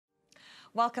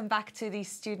Welcome back to the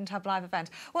Student Hub Live event.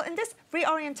 Well, in this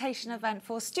reorientation event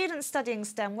for students studying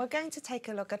STEM, we're going to take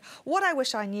a look at what I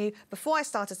wish I knew before I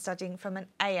started studying from an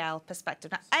AL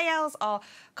perspective. Now, ALs are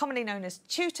commonly known as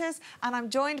tutors, and I'm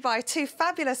joined by two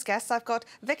fabulous guests. I've got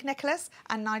Vic Nicholas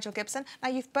and Nigel Gibson. Now,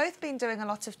 you've both been doing a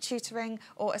lot of tutoring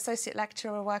or associate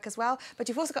lecturer work as well, but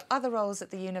you've also got other roles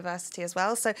at the university as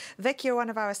well. So, Vic, you're one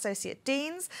of our associate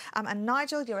deans, and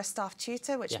Nigel, you're a staff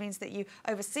tutor, which means that you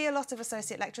oversee a lot of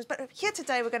associate lecturers. But here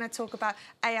today, we're going to talk about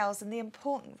ALs and the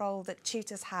important role that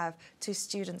tutors have to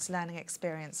students' learning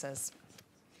experiences.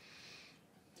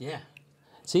 Yeah,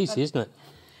 it's easy, isn't it?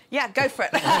 Yeah, go for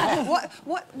it.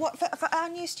 For our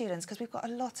new students, because we've got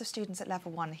a lot of students at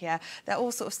level 1 here, they're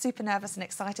all sort of super nervous and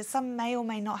excited. Some may or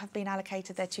may not have been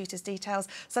allocated their tutors' details.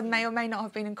 Some may or may not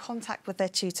have been in contact with their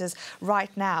tutors right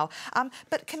now.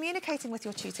 But communicating with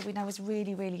your tutor, we know, is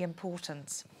really, really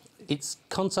important. It's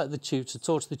contact the tutor,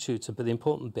 talk to the tutor, but the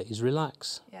important bit is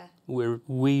relax. Yeah.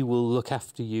 We will look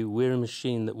after you. We're a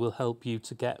machine that will help you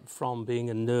to get from being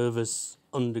a nervous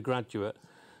undergraduate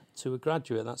to a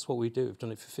graduate. That's what we do. We've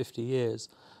done it for 50 years.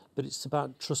 But it's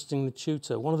about trusting the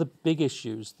tutor. One of the big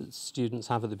issues that students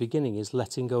have at the beginning is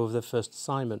letting go of their first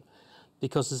assignment.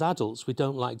 Because as adults, we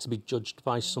don't like to be judged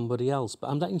by somebody else.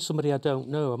 But I'm letting somebody I don't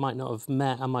know, I might not have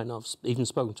met, I might not have even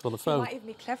spoken to on the phone. They might even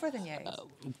be cleverer than you.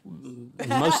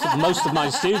 Most of my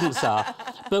students are.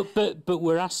 But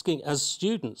we're asking, as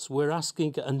students, we're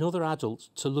asking another adult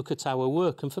to look at our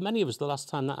work. And for many of us, the last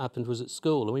time that happened was at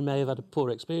school, and we may have had a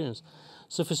poor experience.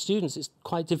 So for students, it's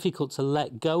quite difficult to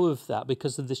let go of that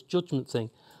because of this judgment thing.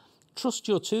 Trust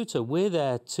your tutor. We're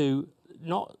there to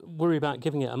not worry about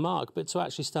giving it a mark, but to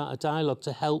actually start a dialogue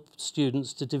to help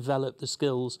students to develop the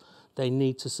skills they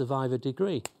need to survive a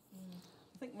degree.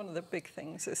 I think one of the big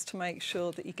things is to make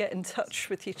sure that you get in touch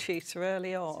with your tutor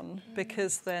early on,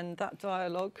 because then that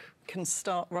dialogue can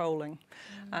start rolling.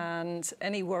 And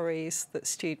any worries that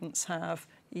students have,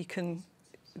 you can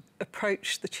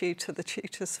approach the tutor. The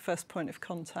tutor's the first point of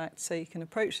contact, so you can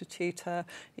approach the tutor,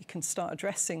 you can start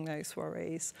addressing those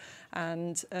worries,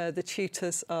 and the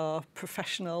tutors are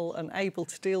professional and able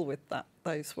to deal with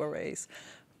those worries.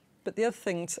 But the other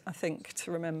thing I think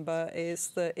to remember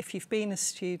is that if you've been a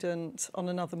student on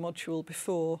another module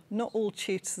before, not all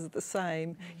tutors are the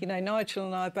same. You know, Nigel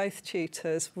and I are both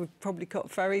tutors. We've probably got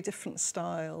very different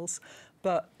styles,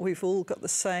 but we've all got the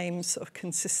same sort of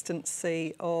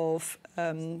consistency of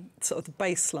sort of the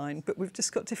baseline, but we've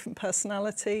just got different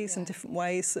personalities and different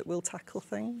ways that we'll tackle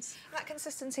things. That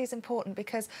consistency is important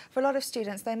because for a lot of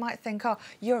students, they might think, oh,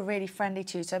 you're a really friendly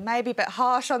tutor, maybe a bit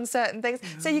harsh on certain things.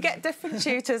 So you get different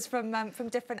tutors from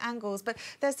different angles, but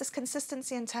there's this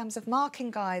consistency in terms of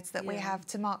marking guides that we have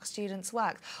to mark students'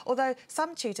 work. Although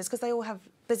some tutors, because they all have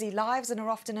busy lives and are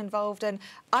often involved in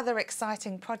other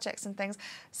exciting projects and things,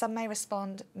 some may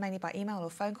respond mainly by email or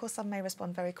phone call, some may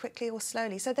respond very quickly or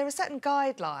slowly. So there are certain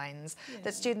guidelines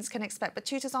that students can expect, but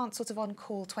tutors aren't sort of on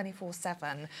call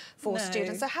 24/7 for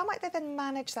students. So how might they then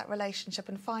manage that relationship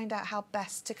and find out how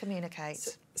best to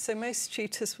communicate? So most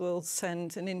tutors will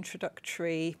send an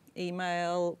introductory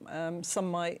email.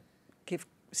 Some might give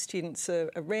students a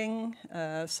ring,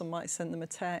 some might send them a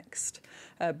text,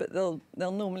 but they'll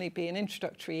normally be an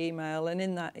introductory email, and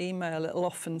in that email it'll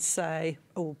often say,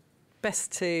 oh,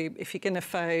 best to, if you're going to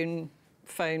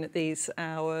phone at these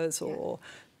hours, or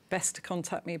best to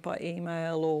contact me by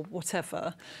email or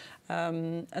whatever.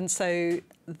 And so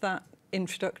that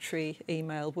introductory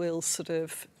email will sort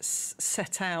of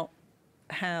set out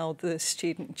how the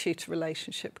student-tutor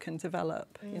relationship can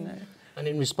develop, you know. And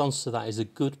in response to that is a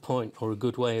good point or a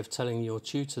good way of telling your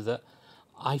tutor that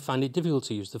I find it difficult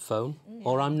to use the phone,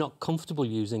 or I'm not comfortable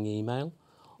using email,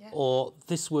 or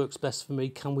this works best for me,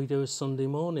 can we do a Sunday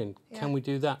morning? Can we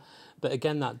do that? But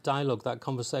again, that dialogue, that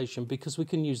conversation, because we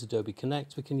can use Adobe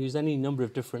Connect, we can use any number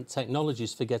of different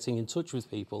technologies for getting in touch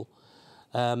with people.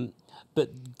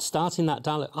 But starting that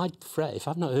dialogue, I'd fret if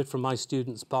I've not heard from my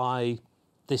students by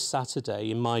this Saturday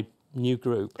in my new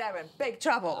group. They're in big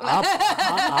trouble.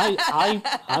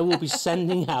 I will be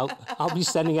sending out. I'll be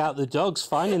sending out the dogs,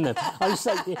 finding them.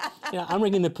 I'm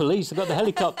ringing the police. I've got the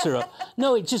helicopter up.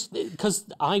 No, it just because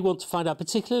I want to find out,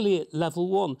 particularly at level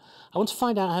 1. I want to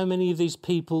find out how many of these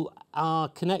people are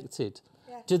connected.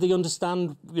 Do they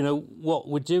understand, you know, what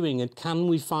we're doing, and can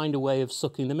we find a way of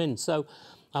sucking them in? So,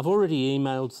 I've already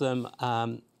emailed them.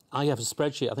 I have a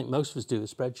spreadsheet. I think most of us do a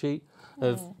spreadsheet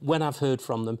of when I've heard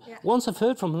from them. Once I've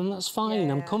heard from them, that's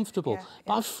fine, I'm comfortable.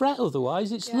 But I fret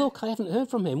otherwise. It's, look, I haven't heard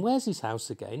from him. Where's his house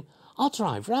again? I'll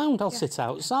drive round, I'll sit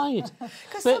outside.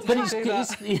 Because but sometimes...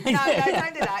 it's No,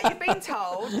 don't do that. You've been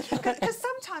told. Because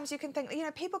sometimes you can think, you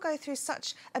know, people go through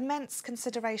such immense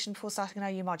consideration before starting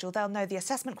an OU module. They'll know the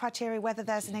assessment criteria, whether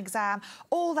there's an exam,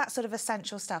 all that sort of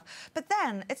essential stuff. But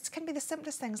then it can be the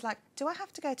simplest things like, do I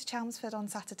have to go to Chelmsford on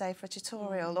Saturday for a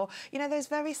tutorial? Or, you know, those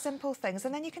very simple things.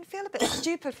 And then you can feel a bit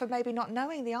stupid for maybe not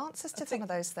knowing the answers to some of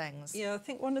those things. Yeah, I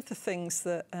think one of the things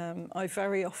that I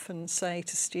very often say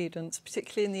to students,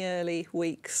 particularly in the early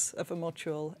weeks of a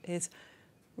module, is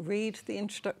read the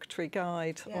introductory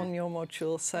guide on your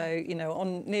module. So, you know,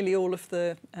 on nearly all of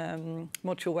the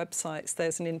module websites,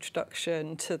 there's an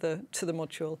introduction to the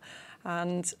module,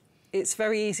 and it's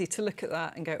very easy to look at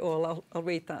that and go, oh, well, I'll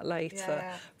read that later.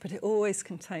 But it always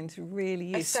contains really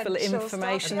useful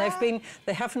information.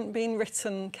 They haven't been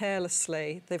written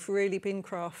carelessly. They've really been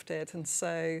crafted, and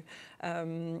so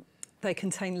they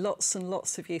contain lots and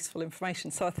lots of useful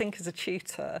information. So I think as a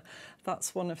tutor,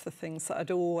 that's one of the things that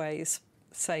I'd always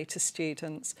say to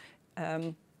students.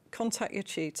 Contact your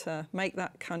tutor, make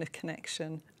that kind of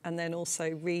connection, and then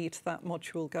also read that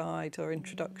module guide or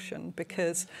introduction,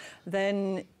 because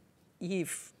then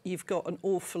you've got an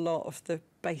awful lot of the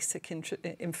basic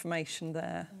information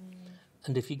there.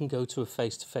 And if you can go to a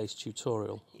face-to-face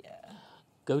tutorial,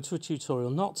 go to a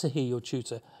tutorial not to hear your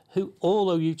tutor, who all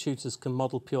OU tutors can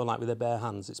model Pure Light with their bare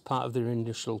hands. It's part of their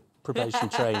initial probation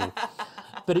training.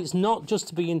 But it's not just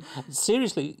to be in...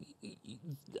 Seriously,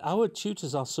 our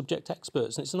tutors are subject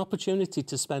experts, and it's an opportunity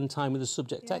to spend time with a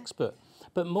subject expert.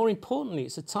 But more importantly,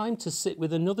 it's a time to sit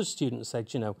with another student and say,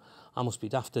 you know, I must be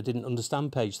daft, I didn't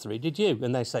understand page 3, did you?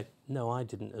 And they say, no, I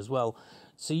didn't as well.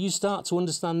 So you start to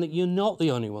understand that you're not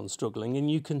the only one struggling, and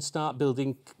you can start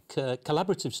building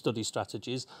collaborative study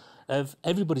strategies of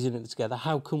everybody's in it together.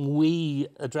 How can we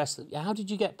address it? How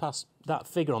did you get past that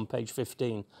figure on page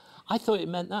 15? I thought it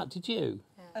meant that, did you?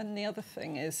 And the other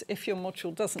thing is, if your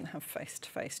module doesn't have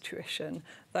face-to-face tuition,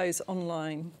 those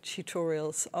online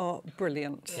tutorials are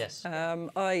brilliant. Yes.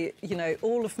 You know,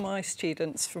 all of my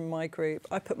students from my group,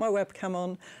 I put my webcam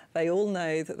on, they all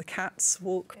know that the cats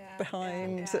walk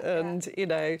behind, and, you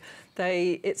know,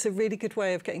 it's a really good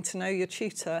way of getting to know your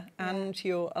tutor and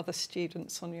your other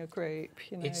students on your group.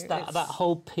 You know, it's that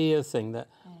whole peer thing that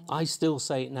I still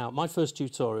say it now. My first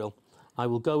tutorial, I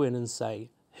will go in and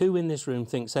say, who in this room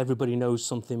thinks everybody knows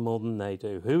something more than they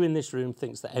do? Who in this room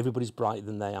thinks that everybody's brighter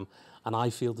than they am? And I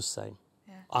feel the same.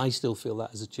 I still feel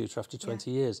that as a tutor after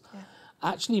 20 years.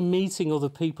 Actually meeting other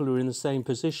people who are in the same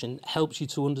position helps you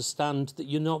to understand that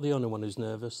you're not the only one who's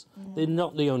nervous. They're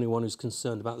not the only one who's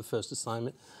concerned about the first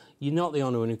assignment. You're not the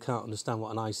only one who can't understand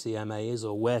what an ICMA is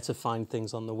or where to find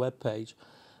things on the web page.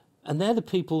 And they're the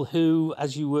people who,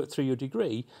 as you work through your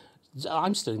degree,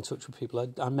 I'm still in touch with people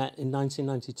I met in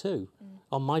 1992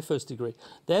 on my first degree.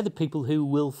 They're the people who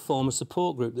will form a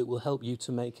support group that will help you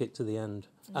to make it to the end.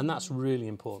 And that's really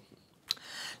important.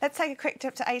 Let's take a quick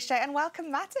trip to HJ and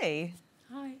welcome Maddie.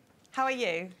 Hi. How are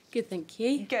you? Good, thank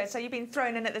you. Good. So you've been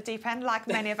thrown in at the deep end like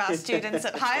many of our students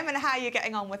at home, and how are you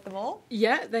getting on with them all?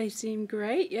 Yeah, they seem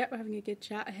great. Yeah, we're having a good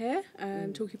chat here,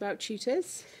 talking about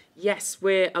tutors. Yes,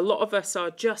 a lot of us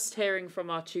are just hearing from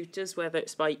our tutors, whether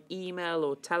it's by email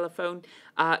or telephone.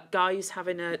 Guy's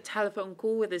having a telephone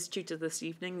call with his tutor this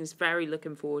evening. He's very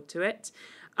looking forward to it.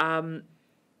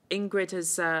 Ingrid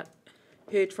has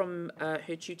heard from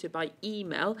her tutor by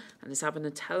email and is having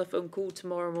a telephone call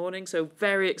tomorrow morning, so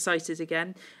very excited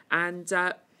again. And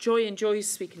Joy enjoys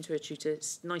speaking to her tutor.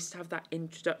 It's nice to have that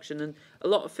introduction, and a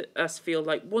lot of us feel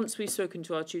like once we've spoken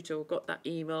to our tutor or got that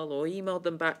email or emailed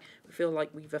them back, we feel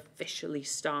like we've officially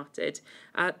started.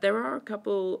 There are a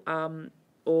couple,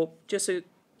 or just a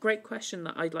great question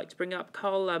that I'd like to bring up.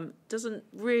 Carl doesn't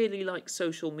really like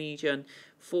social media and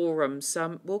forums.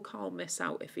 Will Carl miss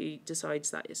out if he decides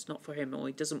that it's not for him or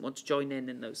he doesn't want to join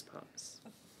in those parts?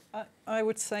 I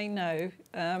would say no.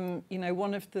 You know,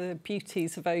 one of the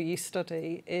beauties of OU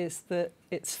study is that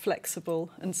it's flexible,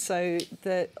 and so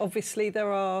obviously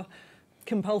there are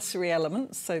compulsory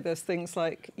elements. So there's things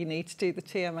like you need to do the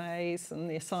TMAs and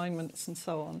the assignments and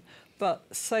so on. But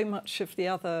so much of the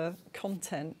other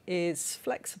content is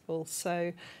flexible.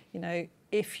 So, you know,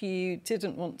 if you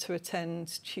didn't want to attend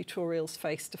tutorials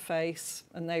face-to-face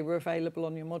and they were available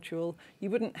on your module, you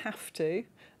wouldn't have to.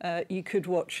 You could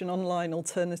watch an online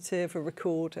alternative, a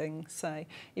recording, say.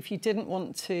 If you didn't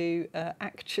want to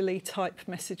actually type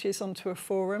messages onto a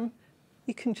forum,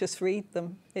 you can just read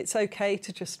them. It's okay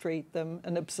to just read them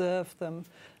and observe them.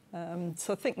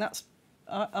 So I think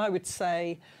I would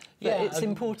say that it's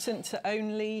important to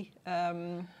only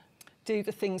do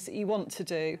the things that you want to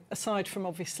do, aside from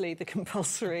obviously the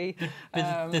compulsory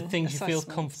the things you feel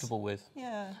assessments. comfortable with.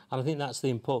 Yeah. And I think that's the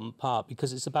important part,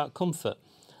 because it's about comfort.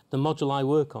 The module I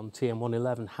work on,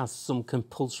 TM111, has some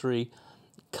compulsory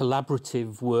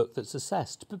collaborative work that's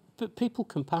assessed, but people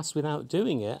can pass without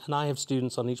doing it, and I have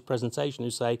students on each presentation who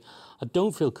say, I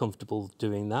don't feel comfortable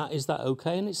doing that, is that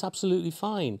okay? And it's absolutely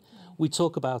fine. We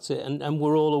talk about it, and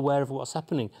we're all aware of what's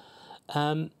happening.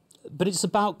 But it's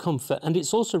about comfort, and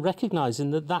it's also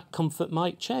recognising that that comfort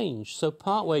might change. So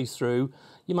partway through,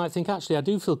 you might think, actually, I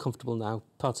do feel comfortable now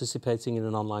participating in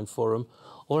an online forum,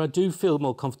 or I do feel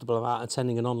more comfortable about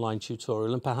attending an online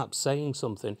tutorial and perhaps saying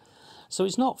something. So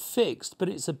it's not fixed, but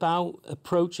it's about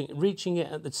reaching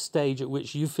it at the stage at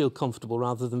which you feel comfortable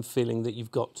rather than feeling that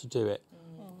you've got to do it.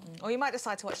 Or you might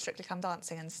decide to watch Strictly Come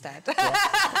Dancing instead,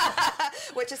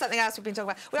 which is something else we've been talking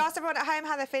about. We asked everyone at home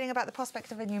how they're feeling about the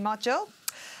prospect of a new module.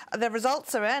 The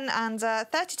results are in, and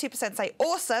 32% say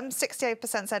awesome,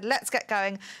 68% said let's get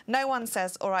going, no one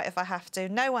says all right if I have to,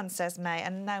 no one says may,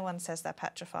 and no one says they're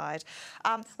petrified.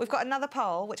 We've got another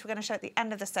poll, which we're going to show at the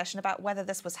end of the session, about whether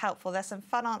this was helpful. There's some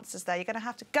fun answers there. You're going to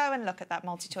have to go and look at that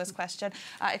multi-choice question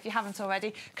if you haven't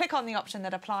already. Click on the option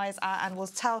that applies, and we'll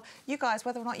tell you guys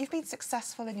whether or not you've been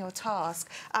successful in your task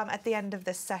at the end of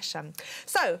this session.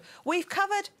 So we've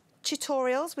covered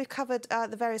tutorials, we've covered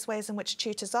the various ways in which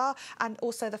tutors are, and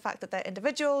also the fact that they're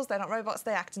individuals, they're not robots,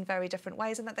 they act in very different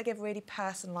ways, and that they give really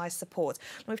personalised support.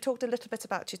 And we've talked a little bit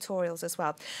about tutorials as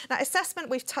well. Now, assessment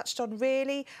we've touched on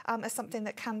really as something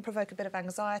that can provoke a bit of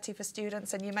anxiety for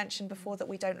students, and you mentioned before that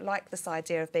we don't like this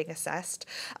idea of being assessed.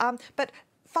 But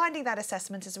finding that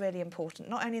assessment is really important,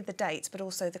 not only the dates, but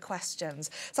also the questions.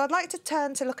 So I'd like to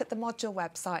turn to look at the module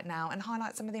website now and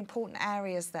highlight some of the important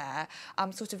areas there,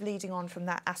 sort of leading on from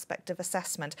that aspect of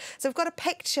assessment. So we've got a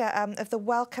picture of the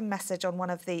welcome message on one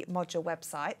of the module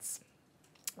websites.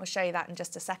 I'll show you that in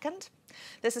just a second.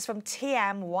 This is from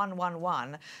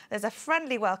TM111. There's a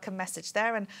friendly welcome message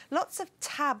there and lots of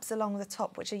tabs along the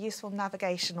top, which are useful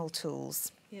navigational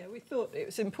tools. Yeah, we thought it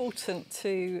was important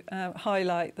to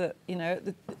highlight that, you know,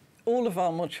 all of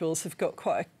our modules have got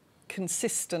quite a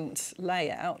consistent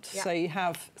layout. Yeah. So you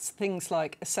have things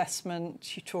like assessment,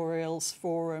 tutorials,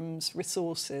 forums,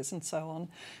 resources, and so on.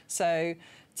 So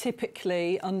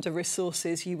typically under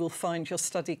resources you will find your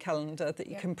study calendar that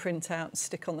you can print out and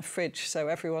stick on the fridge so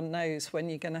everyone knows when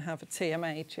you're going to have a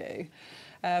TMA due.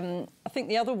 I think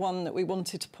the other one that we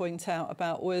wanted to point out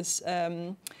about was,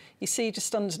 you see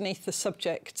just underneath the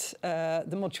subject, the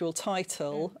module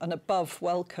title, and above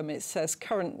welcome it says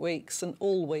current weeks and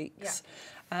all weeks. Yeah.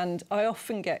 And I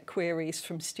often get queries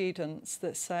from students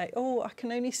that say, oh, I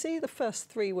can only see the first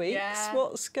 3 weeks. Yeah.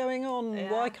 What's going on?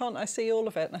 Yeah. Why can't I see all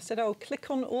of it? And I said, oh,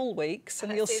 click on all weeks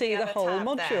and you'll see the other whole tab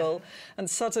module. then. And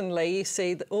suddenly you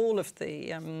see all of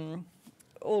the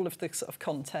sort of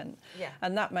content,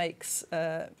 and that makes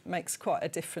quite a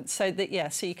difference. So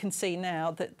that so you can see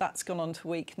now that that's gone on to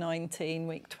week 19,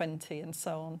 week 20, and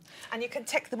so on. And you can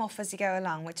tick them off as you go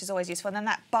along, which is always useful. And then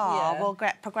that bar will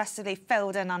get progressively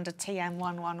filled in under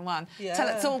TM111 till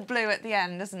it's all blue at the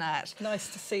end, isn't it?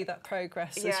 Nice to see that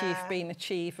progress as you've been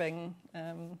achieving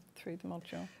through the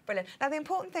module. Brilliant. Now, the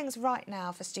important things right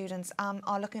now for students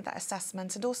are looking at that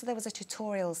assessment, and also there was a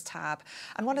tutorials tab.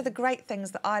 And one of the great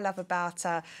things that I love about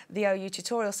the OU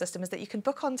tutorial system is that you can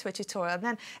book onto a tutorial, and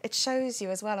then it shows you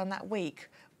as well on that week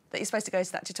that you're supposed to go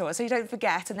to that tutorial, so you don't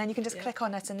forget, and then you can just click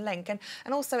on it and link. And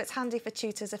also it's handy for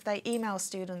tutors if they email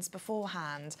students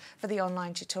beforehand for the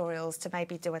online tutorials to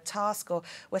maybe do a task or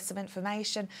with some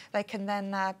information, they can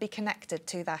then be connected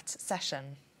to that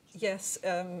session. Yes,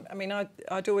 I mean,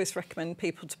 I'd always recommend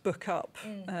people to book up,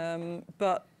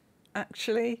 but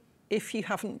actually, if you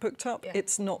haven't booked up,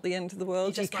 it's not the end of the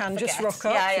world. You can just rock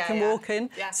up, you can walk in,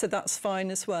 so that's fine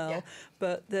as well.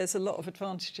 But there's a lot of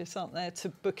advantages, aren't there, to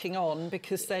booking on,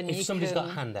 because then if somebody's got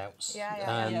handouts,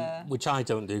 which I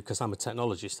don't do because I'm a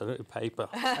technologist, I don't do paper.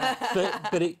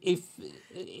 but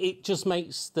it just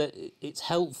makes that it's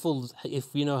helpful if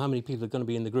you know how many people are going to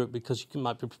be in the group, because you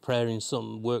might be preparing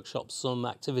some workshops, some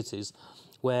activities,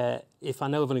 where if I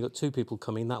know I've only got 2 people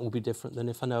coming, that will be different than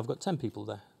if I know I've got 10 people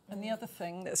there. And the other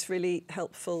thing that's really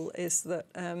helpful is that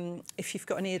if you've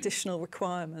got any additional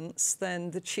requirements,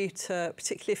 then the tutor,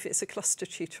 particularly if it's a cluster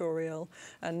tutorial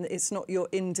and it's not your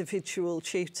individual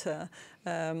tutor,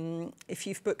 if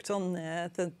you've booked on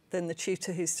there, then the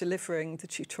tutor who's delivering the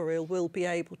tutorial will be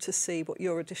able to see what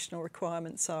your additional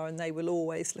requirements are, and they will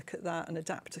always look at that and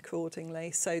adapt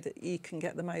accordingly so that you can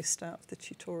get the most out of the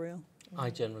tutorial.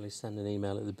 I generally send an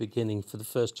email at the beginning for the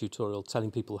first tutorial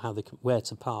telling people where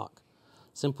to park.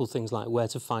 Simple things like where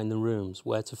to find the rooms,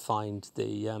 where to find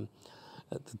the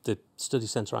at the study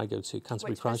centre I go to,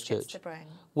 Canterbury Which Christchurch. biscuits to bring?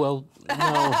 Well, no,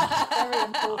 Very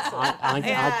important.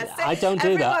 I don't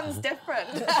do that. Everyone's different.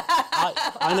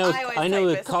 I know take a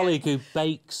biscuits. colleague who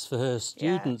bakes for her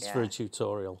students for yeah. a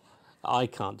tutorial. I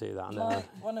can't do that. No.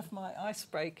 One of my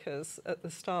icebreakers at the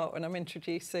start when I'm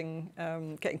introducing,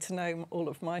 getting to know all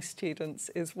of my students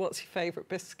is what's your favourite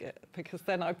biscuit? Because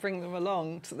then I bring them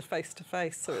along to the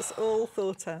face-to-face, so it's all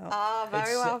thought out. Ah,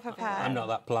 very well prepared. I'm not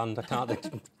that planned. I can't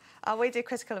do. We do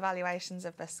critical evaluations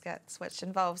of biscuits, which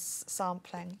involves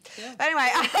sampling. Yeah. But anyway,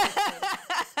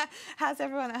 how's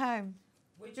everyone at home?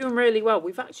 We're doing really well.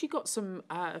 We've actually got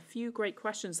a few great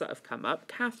questions that have come up.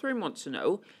 Catherine wants to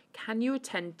know, can you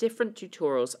attend different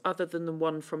tutorials other than the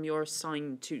one from your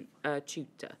assigned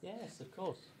tutor? Yes, of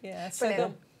course. Yeah, so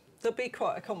Brilliant. there'll be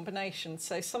quite a combination.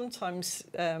 So sometimes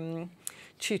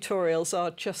tutorials are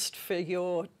just for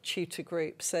your tutor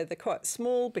group. So they're quite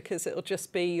small because it'll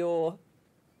just be your,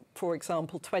 for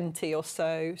example, 20 or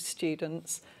so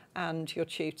students and your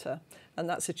tutor. And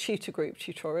that's a tutor group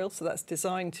tutorial, so that's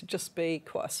designed to just be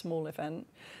quite a small event.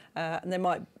 And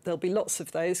there'll be lots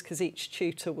of those because each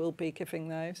tutor will be giving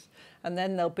those. And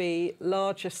then there'll be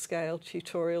larger scale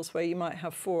tutorials where you might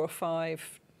have 4 or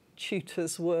 5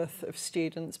 tutors worth of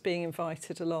students being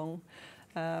invited along.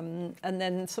 And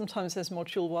then sometimes there's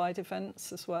module-wide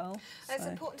events as well. It's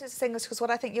important to distinguish because what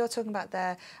I think you're talking about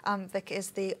there, Vic,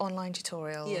 is the online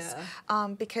tutorials. Yeah.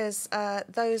 Because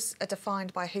those are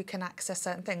defined by who can access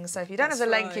certain things. So if you don't That's have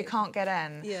the link, you right. can't get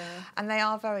in. Yeah. And they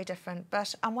are very different.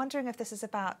 But I'm wondering if this is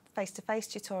about face-to-face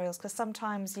tutorials because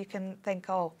sometimes you can think,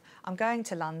 oh, I'm going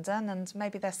to London and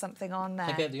maybe there's something on there.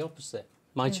 I get the opposite.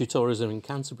 My tutorials are in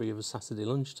Canterbury over Saturday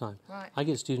lunchtime. Right. I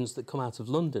get students that come out of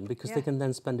London because they can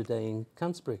then spend a day in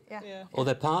Canterbury. Yeah. Yeah. Or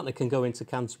their partner can go into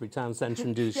Canterbury town centre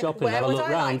and do shopping, Where have a would look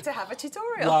I round. like to have a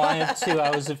tutorial? Well, I have 2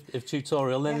 hours of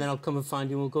tutorial, then I'll come and find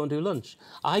you and we'll go and do lunch.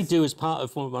 I do, as part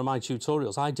of one of my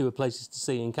tutorials, I do a places to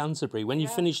see in Canterbury. When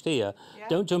you've finished here,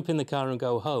 don't jump in the car and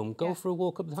go home. Go for a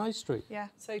walk up the high street. Yeah.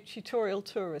 So tutorial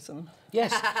tourism.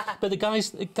 Yes, but the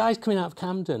guys coming out of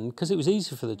Camden, because it was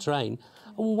easy for the train,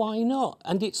 why not?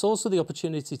 And it's also the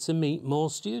opportunity to meet more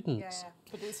students.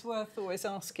 But it's worth always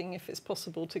asking if it's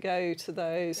possible to go to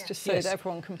those, just so Yes. that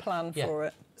everyone can plan for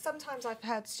it. Sometimes I've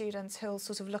heard students who'll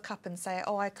sort of look up and say,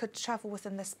 oh, I could travel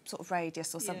within this sort of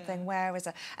radius or something, where is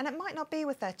it? And it might not be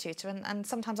with their tutor. And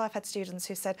sometimes I've had students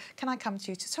who said, can I come to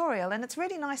your tutorial? And it's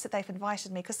really nice that they've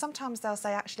invited me because sometimes they'll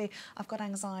say, actually, I've got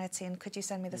anxiety and could you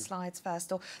send me the slides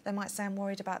first? Or they might say, I'm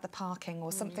worried about the parking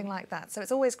or something like that. So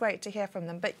it's always great to hear from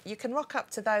them. But you can rock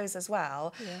up to those as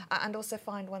well and also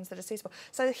find ones that are suitable.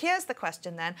 So here's the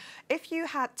question then. If you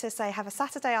had to, say, have a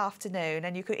Saturday afternoon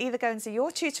and you could either go and see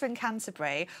your tutor in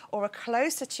Canterbury or a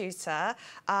closer tutor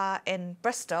in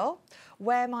Bristol,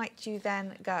 where might you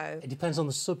then go? It depends on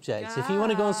the subject. If you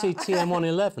want to go and see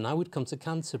TM111, I would come to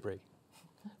Canterbury.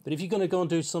 But if you're going to go and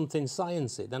do something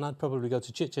sciencey, then I'd probably go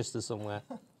to Chichester somewhere.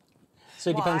 So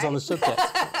it depends on the subject.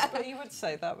 But you would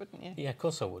say that, wouldn't you? Yeah, of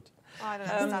course I would. I don't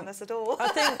understand this at all. I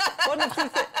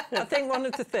think one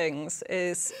of the things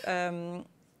is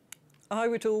I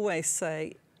would always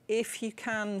say if you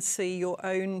can see your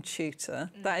own tutor,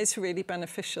 that is really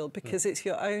beneficial because it's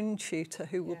your own tutor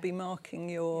who will be marking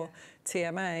your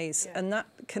TMAs and that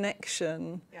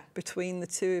connection between the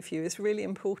two of you is really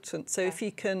important. So if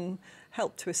you can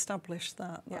help to establish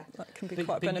that, that can be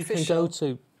quite beneficial. You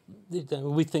can go to,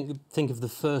 we think of the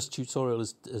first tutorial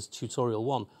as tutorial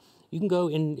 1. You can go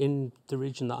in the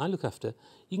region that I look after,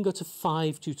 you can go to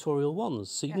 5 tutorial 1s.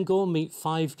 So you can go and meet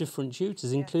 5 different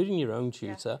tutors, including your own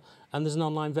tutor, and there's an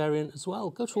online variant as well.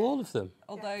 Go to all of them.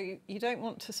 Although you don't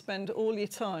want to spend all your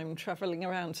time travelling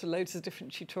around to loads of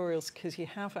different tutorials because you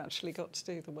have actually got to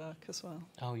do the work as well.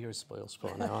 Oh, you're a spoiled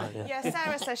sport now, aren't you? Yeah,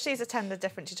 Sarah says she's attended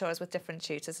different tutorials with different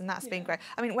tutors, and that's been great.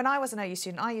 I mean, when I was an OU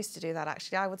student, I used to do that,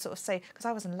 actually. I would sort of say, because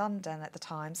I was in London at the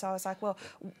time, so I was like, well,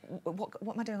 what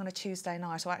am I doing on a Tuesday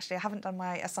night? Or actually, I haven't done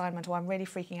my assignment, or I'm really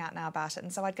freaking out now about it.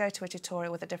 And so I'd go to a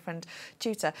tutorial with a different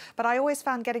tutor. But I always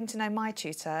found getting to know my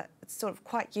tutor sort of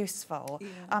quite useful,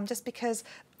 just because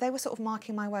they were sort of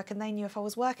marking my work and they knew if I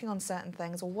was working on certain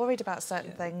things or worried about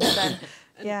certain things, then,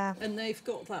 And they've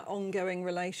got that ongoing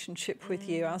relationship with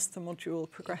you as the module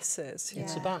progresses.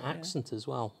 It's about accent as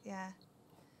well. Yeah.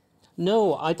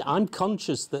 No, I'm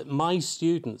conscious that my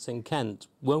students in Kent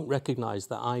won't recognise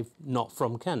that I'm not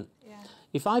from Kent. Yeah.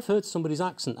 If I've heard somebody's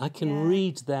accent, I can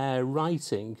read their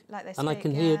writing Like they and I speak,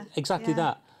 can hear exactly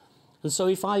that. And so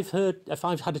if I've had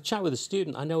a chat with a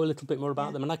student, I know a little bit more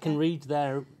about them, and I can read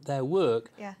their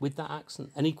work with that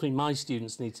accent. And equally, my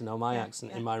students need to know my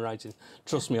accent in my writing.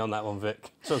 Trust me on that one,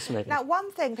 Vic. Trust me. Now,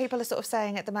 one thing people are sort of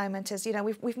saying at the moment is, you know,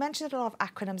 we've mentioned a lot of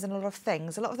acronyms and a lot of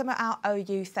things. A lot of them are our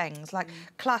OU things, like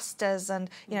clusters and,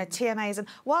 you know, TMAs. And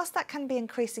whilst that can be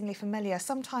increasingly familiar,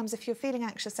 sometimes if you're feeling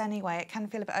anxious anyway, it can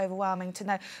feel a bit overwhelming to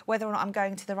know whether or not I'm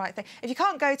going to the right thing. If you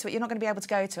can't go to it, you're not going to be able to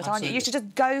go to it, aren't you? You should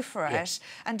just go for it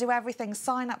and do everything.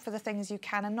 Sign up for the things you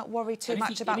can and not worry too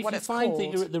much about what it's called. If you find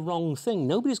that you're at the wrong thing,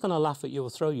 nobody's going to laugh at you or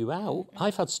throw you out.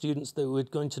 I've had students that were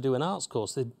going to do an arts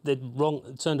course, they'd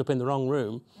turned up in the wrong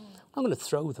room. I'm going to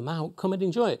throw them out, come and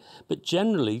enjoy it. But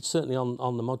generally, certainly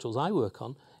on the modules I work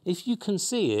on, if you can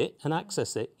see it and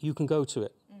access it, you can go to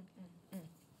it.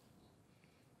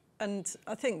 And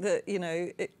I think that, you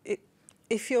know,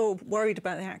 if you're worried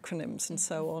about the acronyms and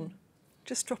so on,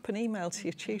 just drop an email to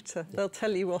your tutor. They'll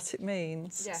tell you what it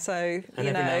means. So, and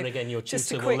every now and again, your tutor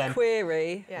just a quick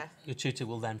query. Your tutor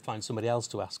will then find somebody else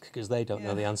to ask because they don't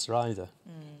know the answer either.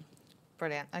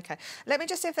 Brilliant. OK. Let me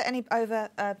just see if there are any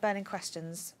burning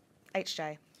questions.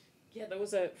 HJ. Yeah, there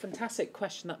was a fantastic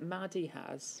question that Maddie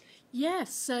has.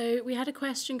 Yes, so we had a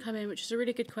question come in, which is a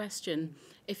really good question.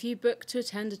 If you book to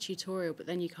attend a tutorial, but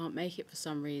then you can't make it for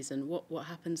some reason, what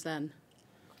happens then?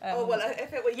 Oh, well,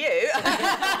 if it were you,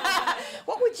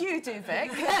 what would you do, Vic?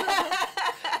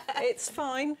 It's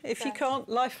fine. If you can't,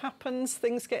 life happens,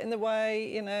 things get in the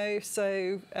way, you know,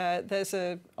 so there's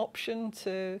an option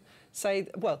to say,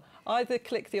 well, either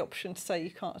click the option to say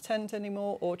you can't attend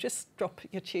anymore or just drop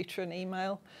your tutor an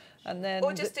email. And then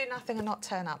or just do nothing and not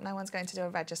turn up. No one's going to do a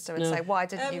register and say, why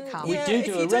didn't you come? We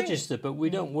do a register, but we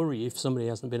don't worry if somebody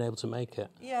hasn't been able to make it.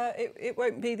 Yeah, it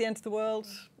won't be the end of the world,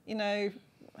 you know.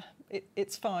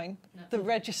 It's fine. The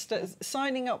register,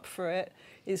 signing up for it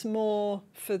is more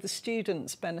for the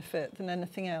students' benefit than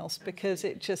anything else because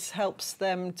it just helps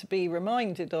them to be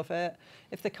reminded of it.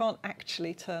 If they can't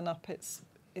actually turn up, it's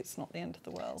not the end of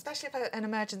the world. Especially if an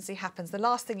emergency happens, the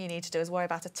last thing you need to do is worry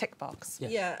about a tick box.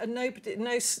 Yeah, and nobody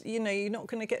knows, you know, you're not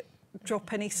going to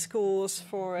drop any scores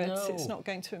for it. No. It's not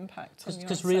going to impact on your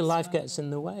because real life gets in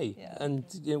the way. And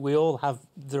you know, we all have,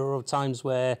 there are times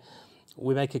where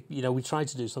we we try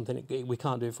to do something, we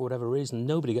can't do it for whatever reason.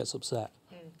 Nobody gets upset.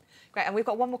 Great, and we've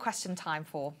got one more question time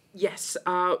for. Yes,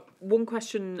 one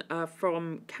question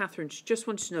from Catherine. She just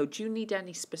wanted to know, do you need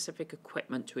any specific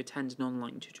equipment to attend an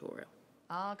online tutorial?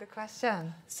 Good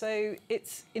question. So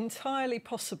it's entirely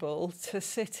possible to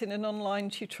sit in an online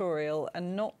tutorial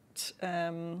and not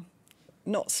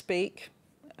speak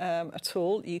at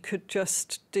all. You could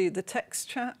just do the text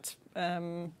chat.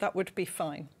 That would be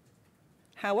fine.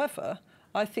 However,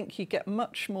 I think you get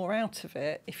much more out of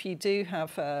it if you do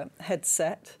have a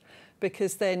headset,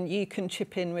 because then you can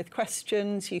chip in with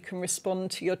questions, you can respond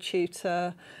to your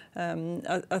tutor.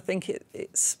 I think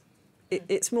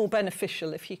it's more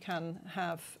beneficial if you can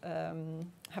have a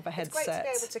headset. It's great to be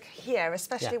able to hear,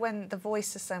 especially when the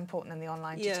voice is so important in the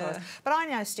online tutorial. But I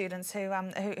know students who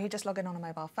just log in on a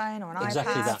mobile phone or an iPad.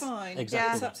 That's fine.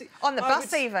 Exactly. On the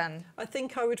bus even. I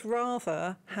think I would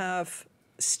rather have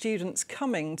students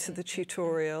coming to the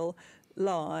tutorial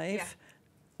live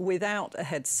without a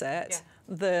headset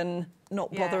than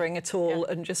not bothering at all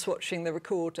and just watching the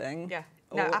recording.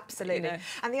 No, absolutely. You know.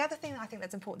 And the other thing I think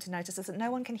that's important to notice is that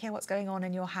no one can hear what's going on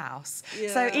in your house.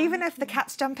 So even if the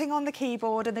cat's jumping on the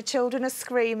keyboard and the children are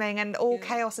screaming and all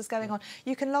chaos is going on,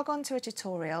 you can log on to a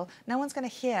tutorial. No one's going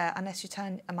to hear unless you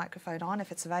turn a microphone on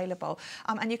if it's available.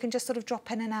 And you can just sort of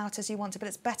drop in and out as you want to, but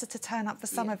it's better to turn up for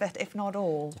some of it, if not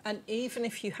all. And even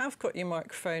if you have got your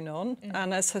microphone on,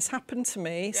 and as has happened to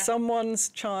me, someone's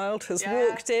child has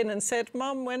walked in and said,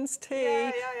 "Mum, when's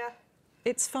tea?"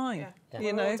 It's fine.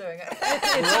 You know, doing it.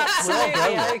 It's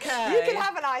absolutely okay. You can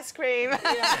have an ice cream.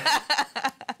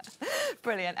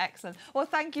 Brilliant, excellent. Well,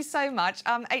 thank you so much.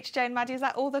 HJ and Maddie, is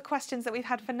that all the questions that we've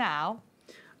had for now?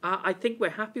 I think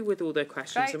we're happy with all the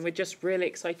questions and we're just really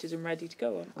excited and ready to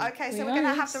go on. OK, so we're going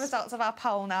to have the results of our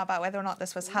poll now about whether or not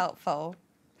this was helpful.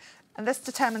 And this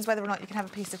determines whether or not you can have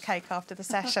a piece of cake after the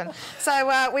session.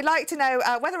 So we'd like to know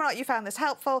whether or not you found this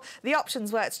helpful. The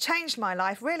options were, it's changed my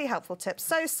life, really helpful tips,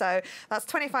 so. That's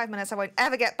 25 minutes I won't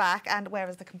ever get back, and where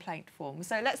is the complaint form?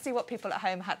 So let's see what people at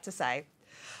home had to say.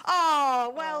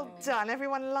 Oh, well done.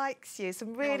 Everyone likes you.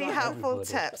 Some really helpful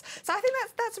tips. So I think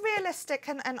that's realistic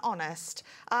and honest,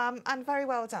 and very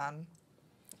well done.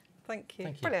 Thank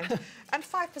you. Brilliant. And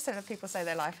 5% of people say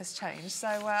their life has changed, so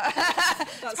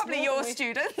that's probably your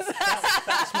students.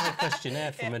 That's my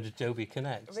questionnaire from an Adobe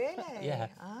Connect. Really? Yeah.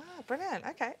 Brilliant. Brilliant.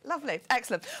 OK, lovely.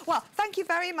 Excellent. Well, thank you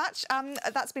very much.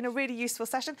 That's been a really useful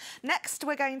session. Next,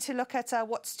 we're going to look at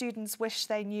what students wish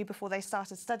they knew before they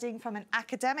started studying from an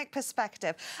academic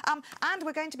perspective. And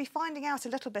we're going to be finding out a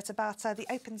little bit about the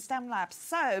Open STEM Labs.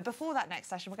 So before that next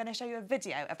session, we're going to show you a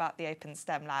video about the Open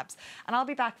STEM Labs. And I'll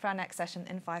be back for our next session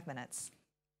in 5 minutes.